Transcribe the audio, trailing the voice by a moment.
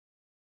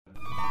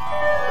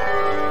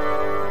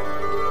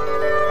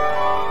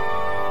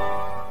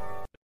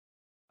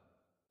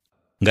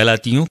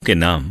गलातियों के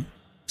नाम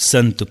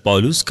संत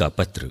पौलुस का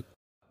पत्र।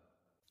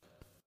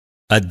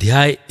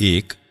 अध्याय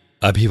 1।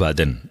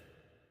 अभिवादन।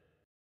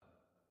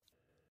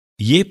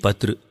 ये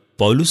पत्र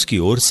पौलुस की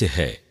ओर से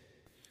है,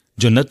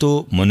 जो न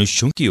तो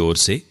मनुष्यों की ओर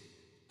से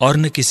और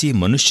न किसी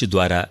मनुष्य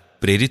द्वारा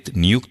प्रेरित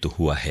नियुक्त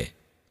हुआ है,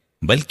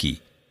 बल्कि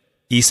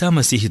ईसा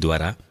मसीह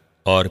द्वारा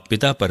और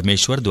पिता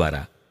परमेश्वर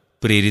द्वारा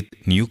प्रेरित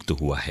नियुक्त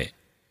हुआ है,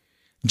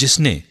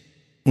 जिसने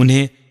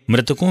उन्हें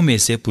मृतकों में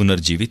से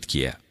पुनर्जीवित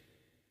किया।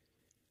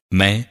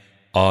 मैं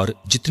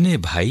और जितने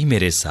भाई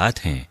मेरे साथ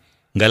हैं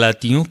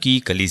गलातियों की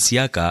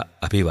कलीसिया का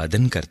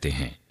अभिवादन करते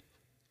हैं।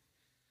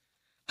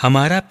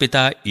 हमारा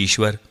पिता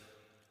ईश्वर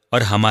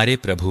और हमारे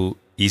प्रभु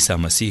ईसा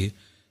मसीह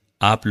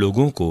आप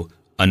लोगों को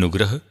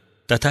अनुग्रह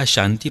तथा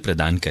शांति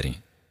प्रदान करें।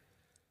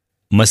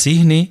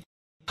 मसीह ने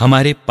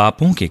हमारे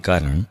पापों के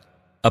कारण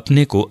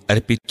अपने को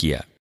अर्पित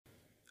किया,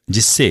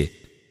 जिससे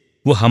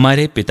वो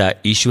हमारे पिता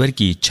ईश्वर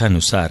की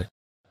इच्छानुसार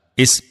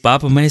इस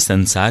पापमय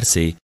संसार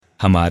से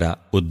हमारा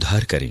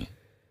उद्धार करें।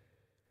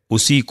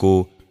 उसी को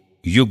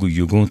युग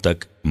युगों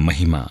तक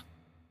महिमा।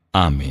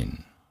 आमीन।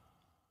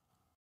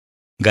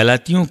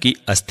 गलातियों की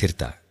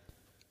अस्थिरता।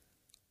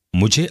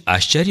 मुझे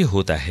आश्चर्य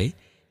होता है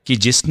कि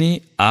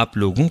जिसने आप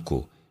लोगों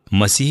को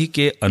मसीह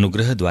के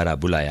अनुग्रह द्वारा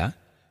बुलाया,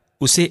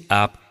 उसे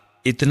आप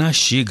इतना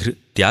शीघ्र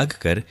त्याग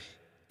कर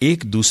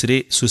एक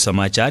दूसरे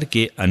सुसमाचार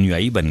के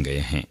अनुयायी बन गए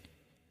हैं।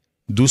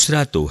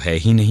 दूसरा तो है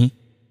ही नहीं,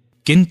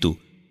 किंतु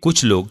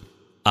कुछ लोग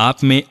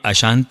आप में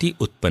अशांति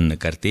उत्पन्न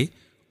करते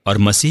और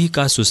मसीह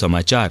का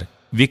सुसमाचार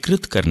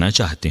विकृत करना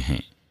चाहते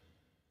हैं।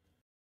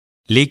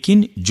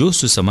 लेकिन जो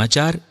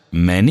सुसमाचार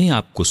मैंने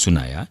आपको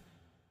सुनाया,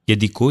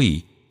 यदि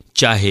कोई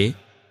चाहे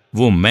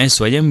वो मैं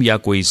स्वयं या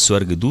कोई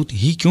स्वर्गदूत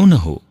ही क्यों न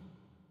हो,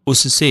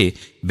 उससे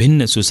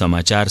भिन्न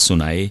सुसमाचार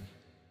सुनाए,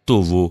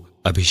 तो वो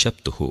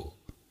अभिशप्त हो।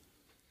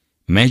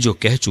 मैं जो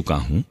कह चुका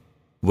हूं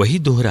वही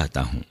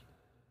दोहराता हूं।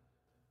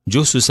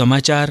 जो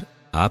सुसमाचार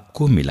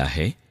आपको मिला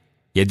है,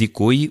 यदि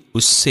कोई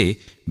उससे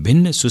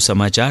भिन्न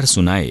सुसमाचार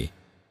सुनाए,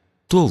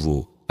 तो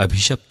वो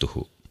अभिशप्त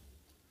हो।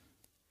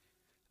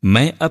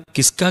 मैं अब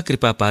किसका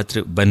कृपा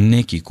पात्र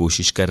बनने की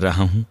कोशिश कर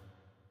रहा हूं,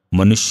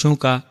 मनुष्यों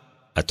का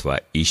अथवा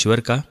ईश्वर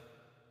का?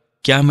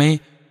 क्या मैं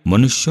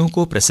मनुष्यों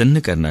को प्रसन्न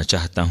करना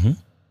चाहता हूं?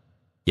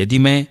 यदि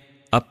मैं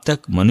अब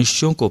तक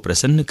मनुष्यों को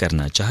प्रसन्न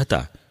करना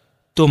चाहता,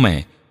 तो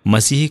मैं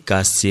मसीह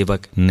का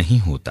सेवक नहीं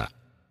होता।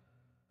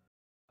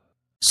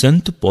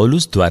 संत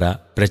पौलुस द्वारा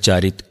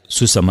प्रचारित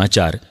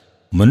सुसमाचार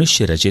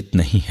मनुष्य रचित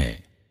नहीं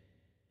है।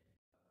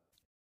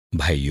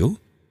 भाइयों,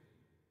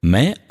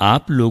 मैं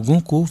आप लोगों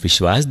को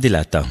विश्वास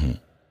दिलाता हूं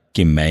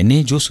कि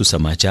मैंने जो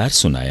सुसमाचार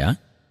सुनाया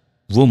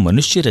वो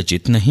मनुष्य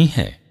रचित नहीं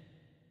है।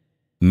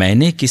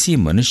 मैंने किसी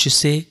मनुष्य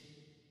से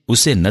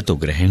उसे न तो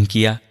ग्रहण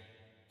किया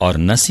और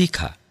न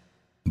सीखा,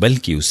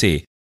 बल्कि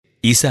उसे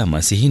ईसा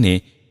मसीह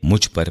ने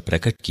मुझ पर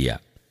प्रकट किया।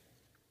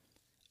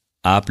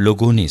 आप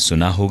लोगों ने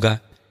सुना होगा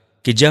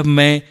कि जब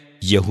मैं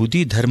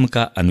यहूदी धर्म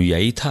का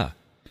अनुयायी था,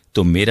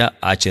 तो मेरा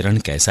आचरण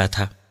कैसा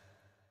था।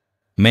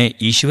 मैं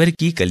ईश्वर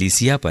की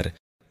कलीसिया पर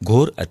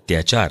घोर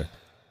अत्याचार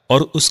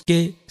और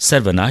उसके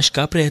सर्वनाश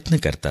का प्रयत्न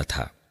करता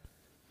था।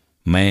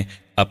 मैं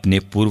अपने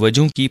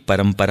पूर्वजों की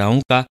परंपराओं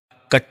का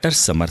कट्टर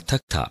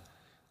समर्थक था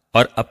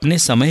और अपने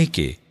समय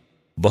के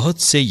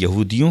बहुत से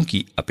यहूदियों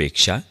की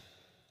अपेक्षा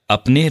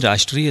अपने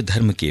राष्ट्रीय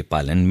धर्म के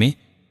पालन में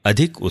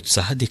अधिक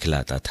उत्साह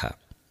दिखलाता था।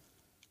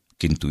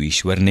 किंतु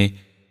ईश्वर ने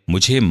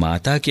मुझे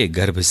माता के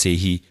गर्भ से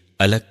ही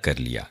अलग कर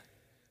लिया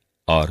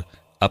और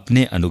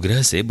अपने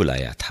अनुग्रह से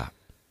बुलाया था।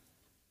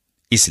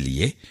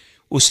 इसलिए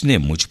उसने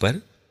मुझ पर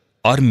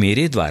और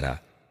मेरे द्वारा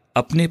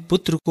अपने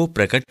पुत्र को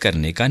प्रकट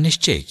करने का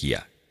निश्चय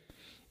किया,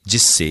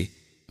 जिससे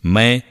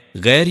मैं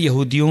गैर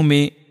यहूदियों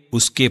में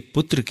उसके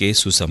पुत्र के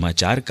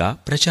सुसमाचार का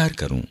प्रचार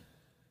करूं।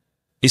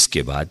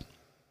 इसके बाद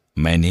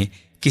मैंने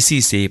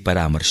किसी से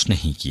परामर्श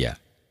नहीं किया,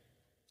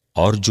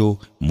 और जो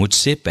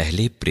मुझसे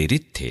पहले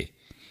प्रेरित थे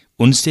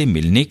उनसे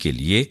मिलने के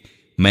लिए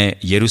मैं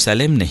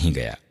यरूशलेम नहीं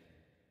गया,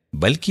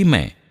 बल्कि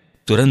मैं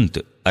तुरंत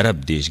अरब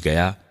देश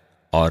गया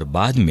और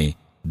बाद में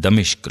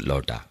दमिश्क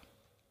लौटा।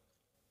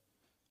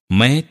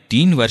 मैं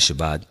 3 वर्ष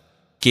बाद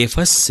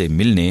केफस से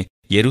मिलने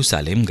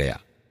यरूशलेम गया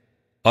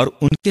और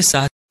उनके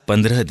साथ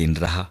 15 दिन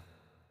रहा।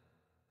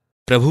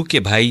 प्रभु के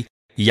भाई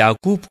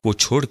याकूब को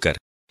छोड़कर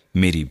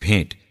मेरी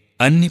भेंट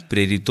अन्य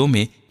प्रेरितों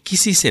में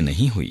किसी से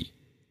नहीं हुई।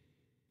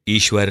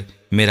 ईश्वर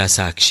मेरा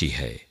साक्षी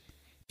है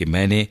कि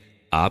मैंने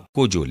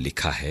आपको जो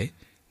लिखा है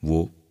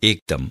वो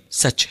एकदम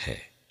सच है।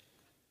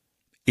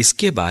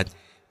 इसके बाद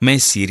मैं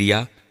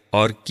सीरिया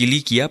और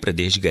किलिकिया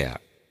प्रदेश गया।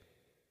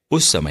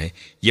 उस समय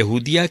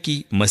यहूदिया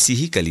की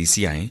मसीही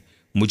कलीसियाएं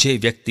मुझे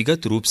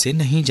व्यक्तिगत रूप से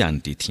नहीं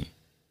जानती थीं।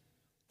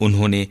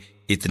 उन्होंने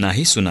इतना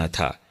ही सुना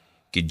था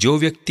कि जो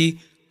व्यक्ति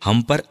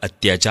हम पर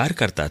अत्याचार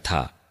करता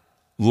था,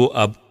 वो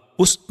अब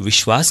उस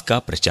विश्वास का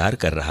प्रचार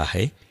कर रहा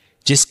है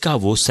जिसका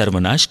वो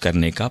सर्वनाश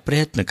करने का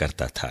प्रयत्न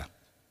करता था,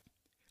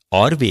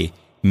 और वे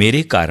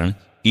मेरे कारण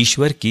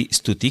ईश्वर की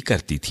स्तुति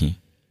करती थीं।